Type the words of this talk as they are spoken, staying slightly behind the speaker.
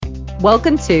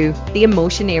Welcome to the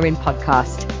Emotioneering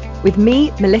podcast with me,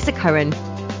 Melissa Curran,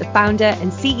 the founder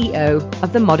and CEO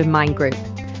of the Modern Mind Group.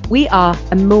 We are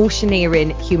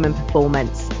emotioneering human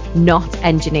performance, not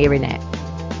engineering it.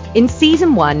 In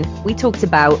season 1, we talked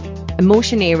about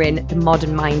emotioneering the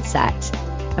modern mindset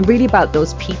and really about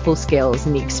those people skills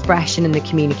and the expression and the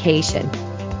communication.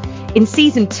 In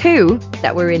season 2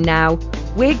 that we're in now,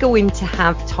 we're going to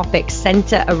have topics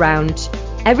center around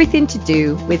everything to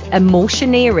do with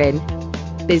emotioneering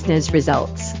business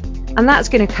results. And that's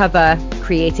going to cover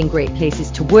creating great places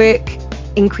to work,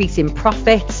 increasing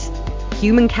profits,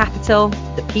 human capital,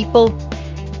 the people,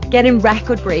 getting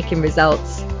record-breaking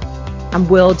results, and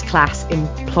world-class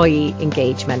employee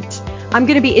engagement. I'm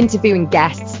going to be interviewing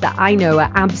guests that I know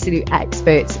are absolute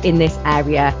experts in this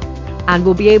area and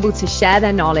will be able to share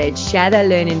their knowledge, share their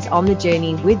learnings on the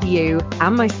journey with you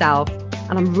and myself.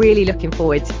 And I'm really looking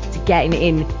forward to getting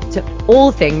into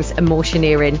all things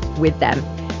emotioneering with them.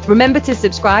 Remember to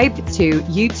subscribe to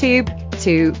YouTube,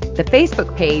 to the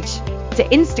Facebook page, to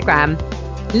Instagram,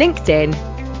 LinkedIn,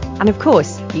 and of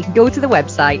course, you can go to the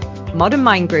website,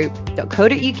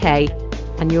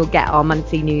 modernmindgroup.co.uk, and you'll get our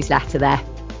monthly newsletter there.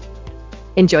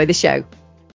 Enjoy the show.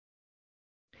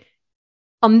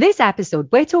 On this episode,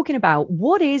 we're talking about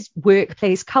what is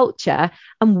workplace culture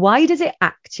and why does it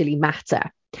actually matter?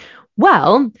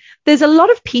 Well, there's a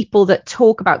lot of people that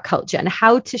talk about culture and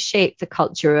how to shape the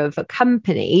culture of a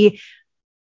company.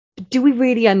 Do we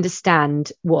really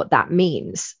understand what that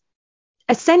means?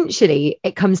 Essentially,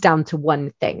 it comes down to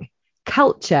one thing.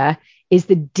 Culture is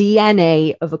the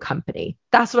DNA of a company.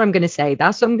 That's what I'm going to say.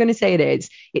 That's what I'm going to say it is.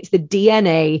 It's the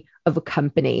DNA of a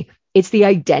company. It's the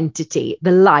identity,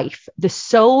 the life, the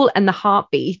soul, and the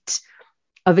heartbeat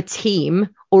of a team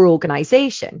or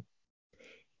organization.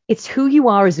 It's who you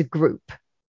are as a group.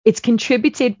 It's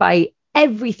contributed by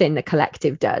everything the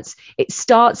collective does. It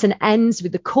starts and ends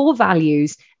with the core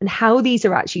values and how these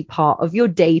are actually part of your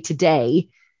day-to-day,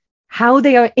 how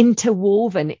they are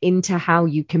interwoven into how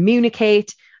you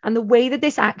communicate, and the way that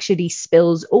this actually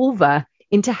spills over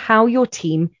into how your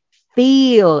team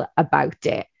feel about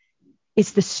it.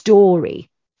 It's the story,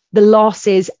 the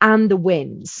losses and the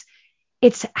wins.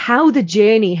 It's how the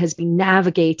journey has been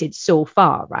navigated so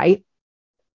far, right?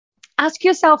 Ask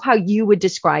yourself how you would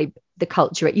describe the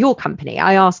culture at your company.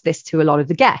 I ask this to a lot of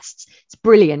the guests. It's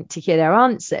brilliant to hear their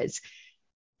answers.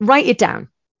 Write it down.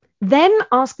 Then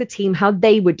ask the team how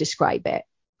they would describe it.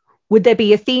 Would there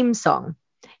be a theme song,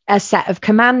 a set of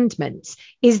commandments?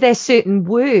 Is there certain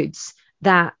words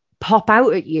that pop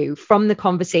out at you from the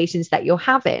conversations that you're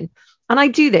having? And I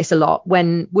do this a lot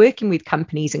when working with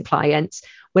companies and clients.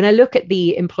 When I look at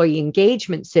the employee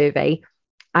engagement survey,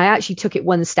 I actually took it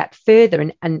one step further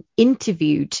and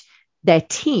interviewed their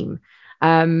team.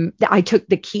 I took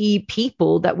the key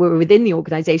people that were within the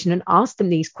organization and asked them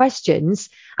these questions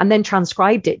and then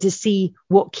transcribed it to see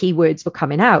what keywords were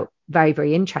coming out. Very,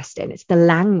 very interesting. It's the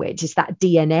language, it's that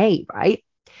DNA, right?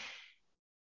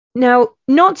 Now,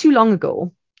 not too long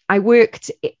ago, I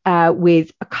worked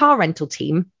with a car rental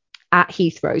team at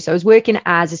Heathrow. So I was working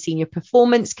as a senior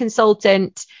performance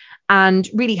consultant and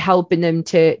really helping them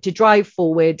to drive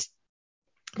forward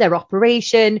their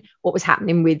operation, what was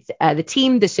happening with the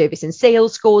team, the service and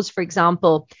sales scores, for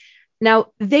example.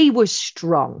 Now, they were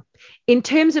strong. In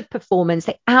terms of performance,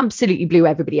 they absolutely blew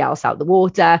everybody else out the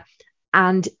water,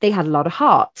 and they had a lot of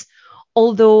heart.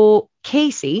 Although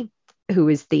Casey, who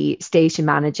was the station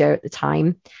manager at the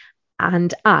time,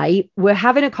 and I were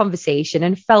having a conversation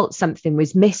and felt something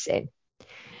was missing.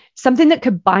 Something that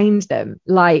could bind them,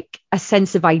 like a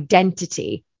sense of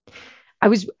identity.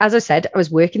 As I said, I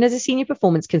was working as a senior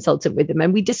performance consultant with them,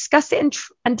 and we discussed it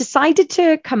and decided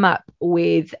to come up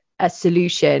with a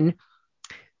solution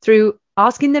through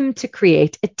asking them to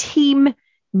create a team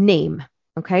name.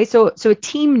 Okay, so a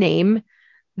team name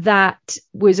that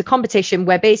was a competition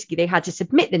where basically they had to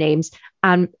submit the names.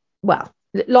 And well,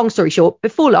 long story short,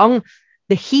 before long,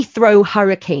 the Heathrow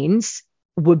Hurricanes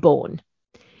were born.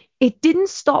 It didn't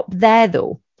stop there,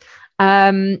 though.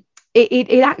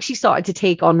 It actually started to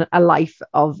take on a life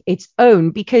of its own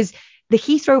because the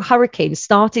Heathrow Hurricanes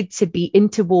started to be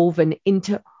interwoven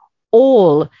into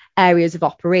all areas of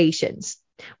operations.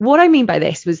 What I mean by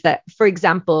this was that, for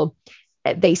example,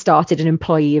 they started an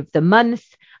Employee of the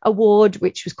Month award,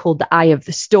 which was called the Eye of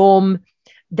the Storm.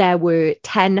 There were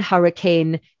 10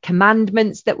 hurricane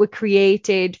commandments that were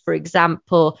created. For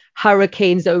example,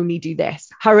 hurricanes only do this.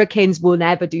 Hurricanes will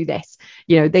never do this.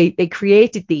 You know, they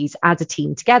created these as a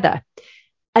team together.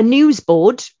 A news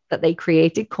board that they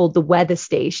created called the weather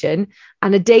station,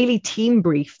 and a daily team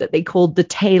brief that they called the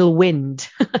tailwind.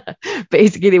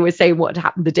 Basically, they were saying what had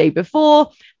happened the day before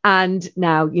and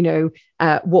now,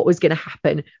 what was going to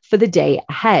happen for the day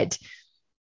ahead.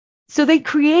 So they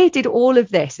created all of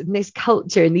this and this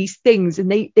culture and these things, and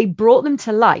they brought them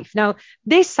to life. Now,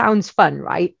 this sounds fun,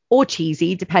 right? Or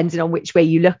cheesy, depending on which way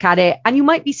you look at it. And you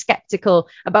might be skeptical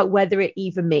about whether it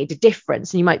even made a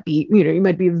difference. And you might be,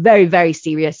 a very, very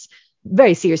serious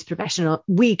professional.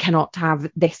 We cannot have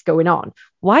this going on.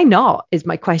 Why not, is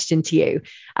my question to you,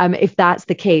 if that's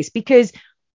the case. Because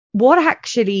what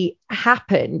actually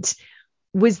happened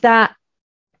was that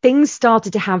things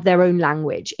started to have their own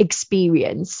language,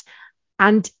 experience,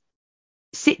 and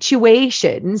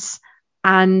situations,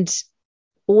 and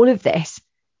all of this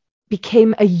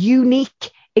became a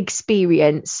unique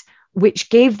experience,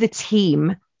 which gave the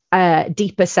team a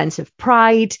deeper sense of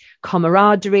pride,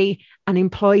 camaraderie, and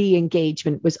employee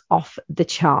engagement was off the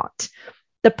chart.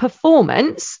 The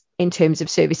performance in terms of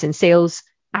service and sales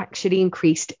actually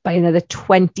increased by another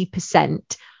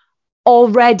 20%,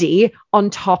 already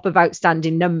on top of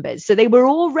outstanding numbers. So they were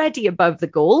already above the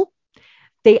goal.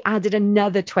 They added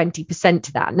another 20%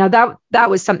 to that. Now that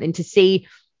was something to see.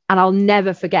 And I'll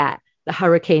never forget the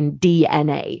Hurricane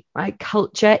DNA, right?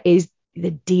 Culture is the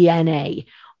DNA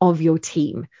of your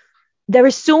team. There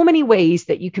are so many ways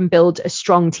that you can build a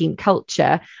strong team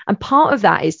culture. And part of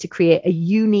that is to create a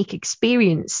unique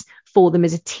experience for them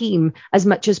as a team as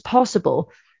much as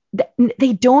possible.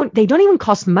 They don't even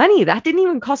cost money. That didn't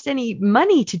even cost any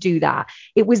money to do that.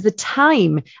 It was the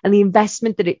time and the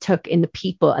investment that it took in the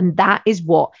people. And that is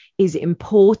what is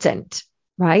important,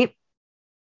 right?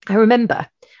 I remember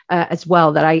as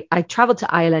well that I traveled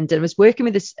to Ireland and was working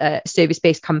with a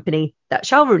service-based company that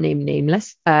shall remain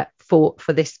nameless for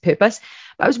this purpose.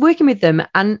 But I was working with them,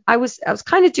 and I was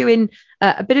kind of doing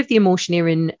a bit of the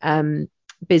Emotioneering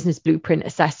business blueprint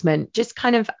assessment, just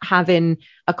kind of having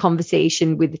a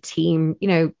conversation with the team,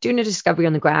 doing a discovery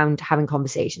on the ground, having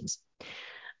conversations.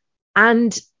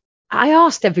 And I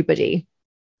asked everybody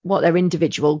what their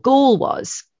individual goal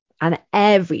was. And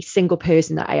every single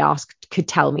person that I asked could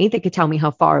tell me. They could tell me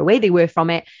how far away they were from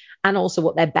it, and also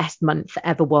what their best month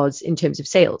ever was in terms of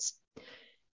sales.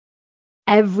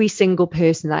 Every single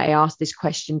person that I asked this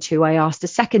question to, I asked a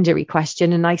secondary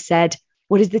question, and I said,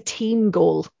 what is the team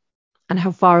goal? And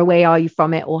how far away are you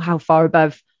from it? Or how far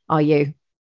above are you?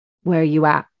 Where are you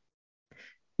at?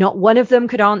 Not one of them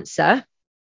could answer.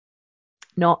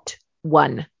 Not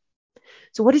one.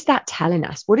 So what is that telling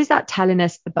us? What is that telling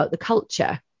us about the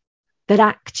culture? That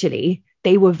actually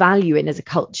they were valuing as a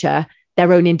culture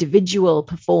their own individual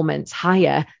performance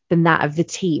higher than that of the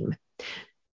team.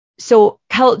 So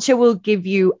culture will give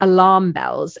you alarm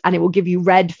bells and it will give you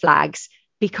red flags,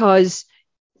 because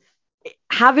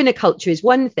having a culture is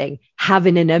one thing,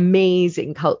 having an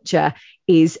amazing culture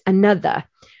is another.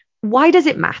 Why does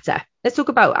it matter? Let's talk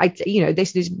about,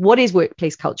 this is what is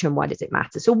workplace culture and why does it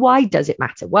matter? So why does it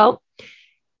matter? Well,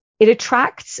 it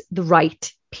attracts the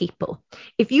right people.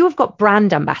 If you have got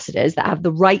brand ambassadors that have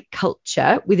the right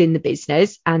culture within the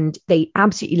business and they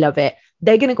absolutely love it,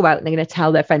 they're going to go out and they're going to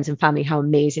tell their friends and family how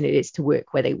amazing it is to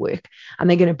work where they work. And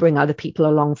they're going to bring other people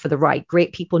along for the ride.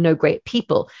 Great people know great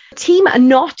people. The team are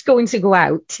not going to go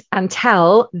out and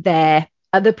tell their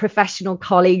other professional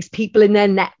colleagues, people in their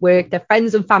network, their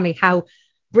friends and family, how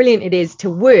brilliant it is to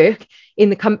work in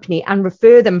the company and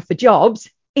refer them for jobs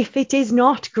if it is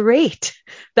not great.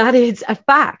 That is a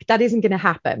fact. That isn't going to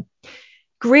happen.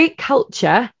 Great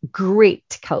culture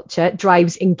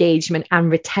drives engagement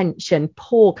and retention.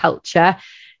 Poor culture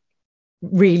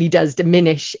really does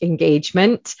diminish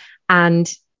engagement.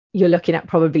 And you're looking at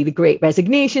probably the great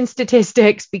resignation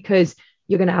statistics, because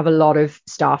you're going to have a lot of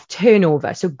staff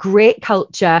turnover. So great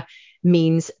culture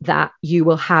means that you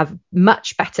will have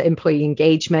much better employee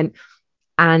engagement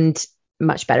and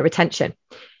much better retention.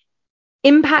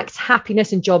 Impacts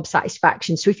happiness and job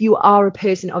satisfaction. So if you are a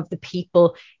person of the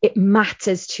people, it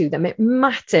matters to them. It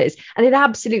matters. And it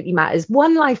absolutely matters.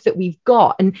 One life that we've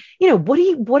got. And,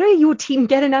 what are your team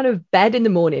getting out of bed in the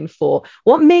morning for?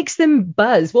 What makes them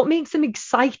buzz? What makes them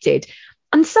excited?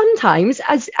 And sometimes,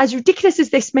 as ridiculous as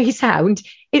this may sound,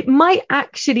 it might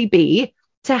actually be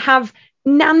to have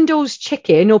Nando's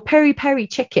chicken or peri peri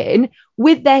chicken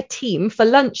with their team for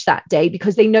lunch that day,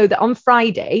 because they know that on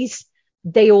Fridays,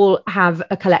 they all have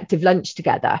a collective lunch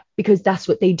together, because that's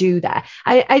what they do there.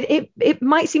 It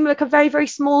might seem like a very, very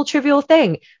small, trivial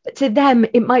thing, but to them,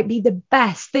 it might be the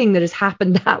best thing that has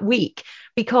happened that week,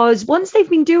 because once they've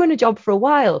been doing a job for a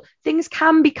while, things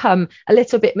can become a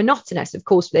little bit monotonous. Of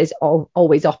course, there's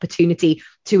always opportunity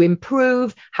to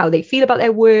improve how they feel about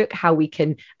their work, how we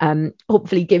can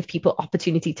hopefully give people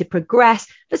opportunity to progress.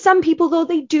 For some people, though,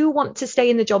 they do want to stay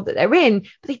in the job that they're in,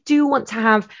 but they do want to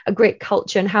have a great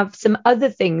culture and have some other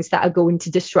things that are going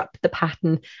to disrupt the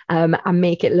pattern and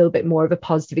make it a little bit more of a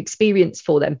positive experience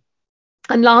for them.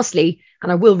 And lastly,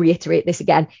 and I will reiterate this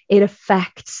again, it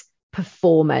affects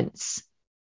performance.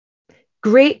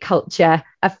 Great culture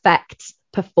affects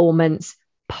performance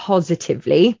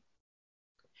positively,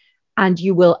 and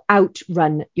you will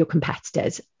outrun your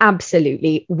competitors.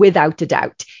 Absolutely, without a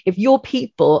doubt. If your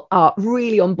people are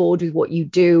really on board with what you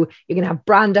do, you're going to have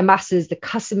brand ambassadors, the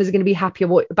customers are going to be happy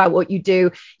about what you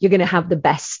do, you're going to have the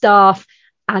best staff,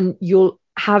 and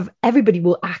everybody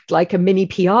will act like a mini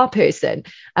PR person.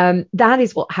 That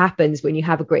is what happens when you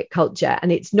have a great culture.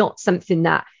 And it's not something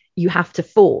that you have to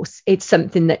force. It's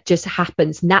something that just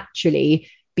happens naturally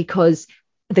because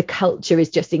the culture is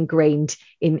just ingrained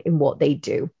in what they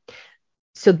do.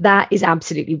 So that is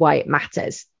absolutely why it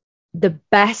matters. The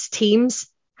best teams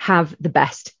have the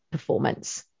best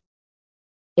performance.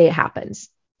 It happens.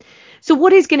 So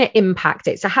what is going to impact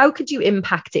it? So how could you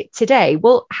impact it today?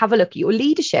 Well, have a look at your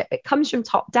leadership. It comes from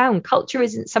top down. Culture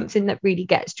isn't something that really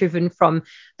gets driven from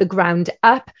the ground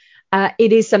up.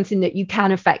 It is something that you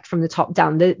can affect from the top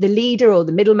down. The leader or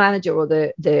the middle manager or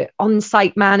the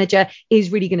on-site manager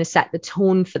is really going to set the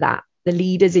tone for that. The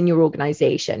leaders in your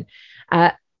organization.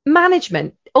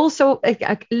 Management, also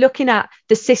looking at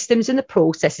the systems and the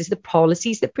processes, the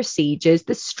policies, the procedures,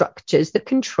 the structures, the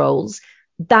controls,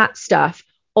 that stuff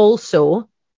also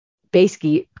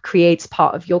basically creates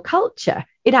part of your culture.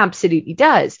 It absolutely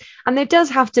does. And there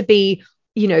does have to be,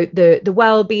 the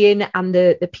well-being and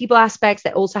the people aspects.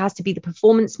 There also has to be the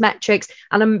performance metrics.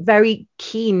 And I'm very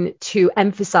keen to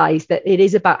emphasize that it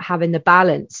is about having the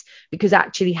balance, because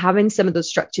actually having some of those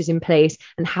structures in place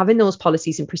and having those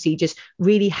policies and procedures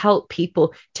really help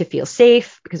people to feel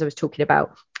safe, because I was talking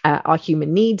about our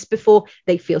human needs before.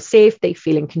 They feel safe, they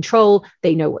feel in control,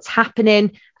 they know what's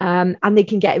happening, and they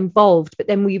can get involved. But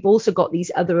then we've also got these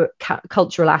other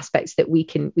cultural aspects that we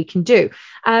can do.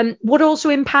 What also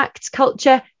impacts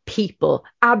culture? People.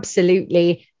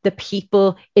 Absolutely. The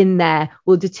people in there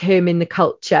will determine the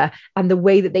culture and the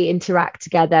way that they interact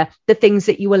together, the things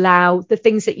that you allow, the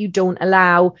things that you don't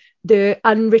allow, the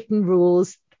unwritten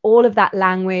rules, all of that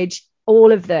language,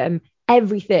 all of them,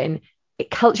 everything.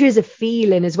 Culture is a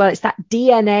feeling as well. It's that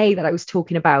DNA that I was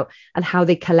talking about and how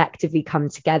they collectively come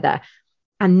together.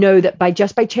 And know that by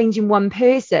changing one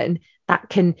person, that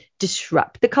can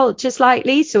disrupt the culture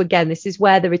slightly. So again, this is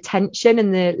where the retention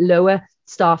and the lower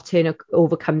staff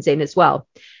turnover comes in as well.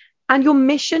 And your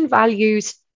mission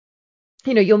values,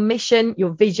 your mission, your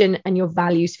vision, and your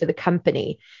values for the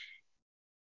company.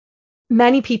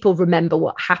 Many people remember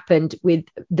what happened with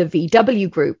the VW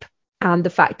group and the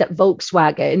fact that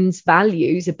Volkswagen's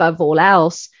values above all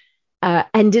else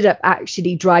ended up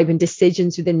actually driving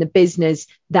decisions within the business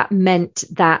that meant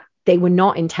that they were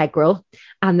not integral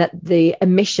and that the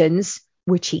emissions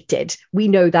were cheated. We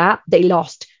know that they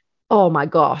lost, oh my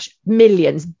gosh,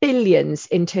 millions, billions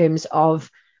in terms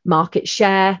of market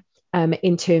share,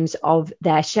 in terms of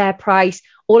their share price.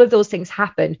 All of those things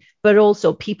happened, but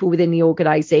also people within the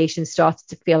organization started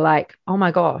to feel like, oh my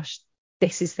gosh,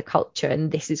 this is the culture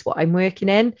and this is what I'm working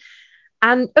in.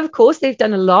 And of course, they've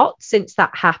done a lot since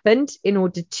that happened in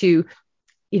order to,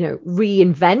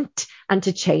 reinvent and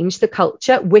to change the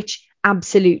culture, which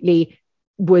absolutely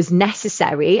was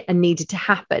necessary and needed to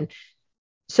happen.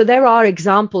 So there are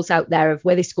examples out there of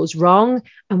where this goes wrong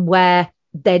and where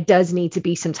there does need to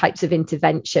be some types of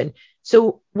intervention.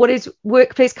 So what is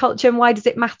workplace culture and why does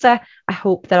it matter? I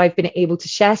hope that I've been able to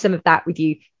share some of that with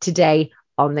you today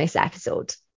on this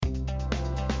episode.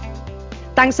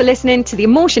 Thanks for listening to the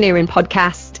Emotioneering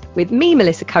podcast with me,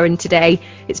 Melissa Curran, today.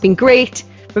 It's been great.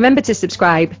 Remember to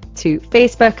subscribe to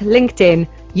Facebook, LinkedIn,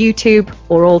 YouTube,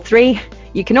 or all three.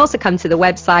 You can also come to the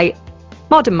website,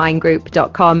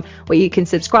 modernmindgroup.com, where you can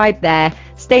subscribe there,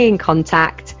 stay in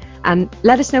contact, and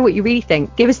let us know what you really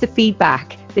think. Give us the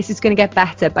feedback. This is going to get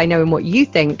better by knowing what you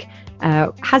think.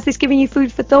 Has this given you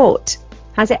food for thought?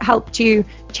 Has it helped you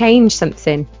change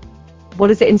something? What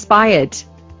has it inspired?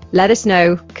 Let us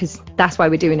know, because that's why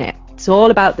we're doing it. It's all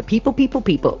about the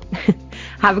people.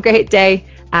 Have a great day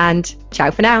and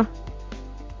ciao for now.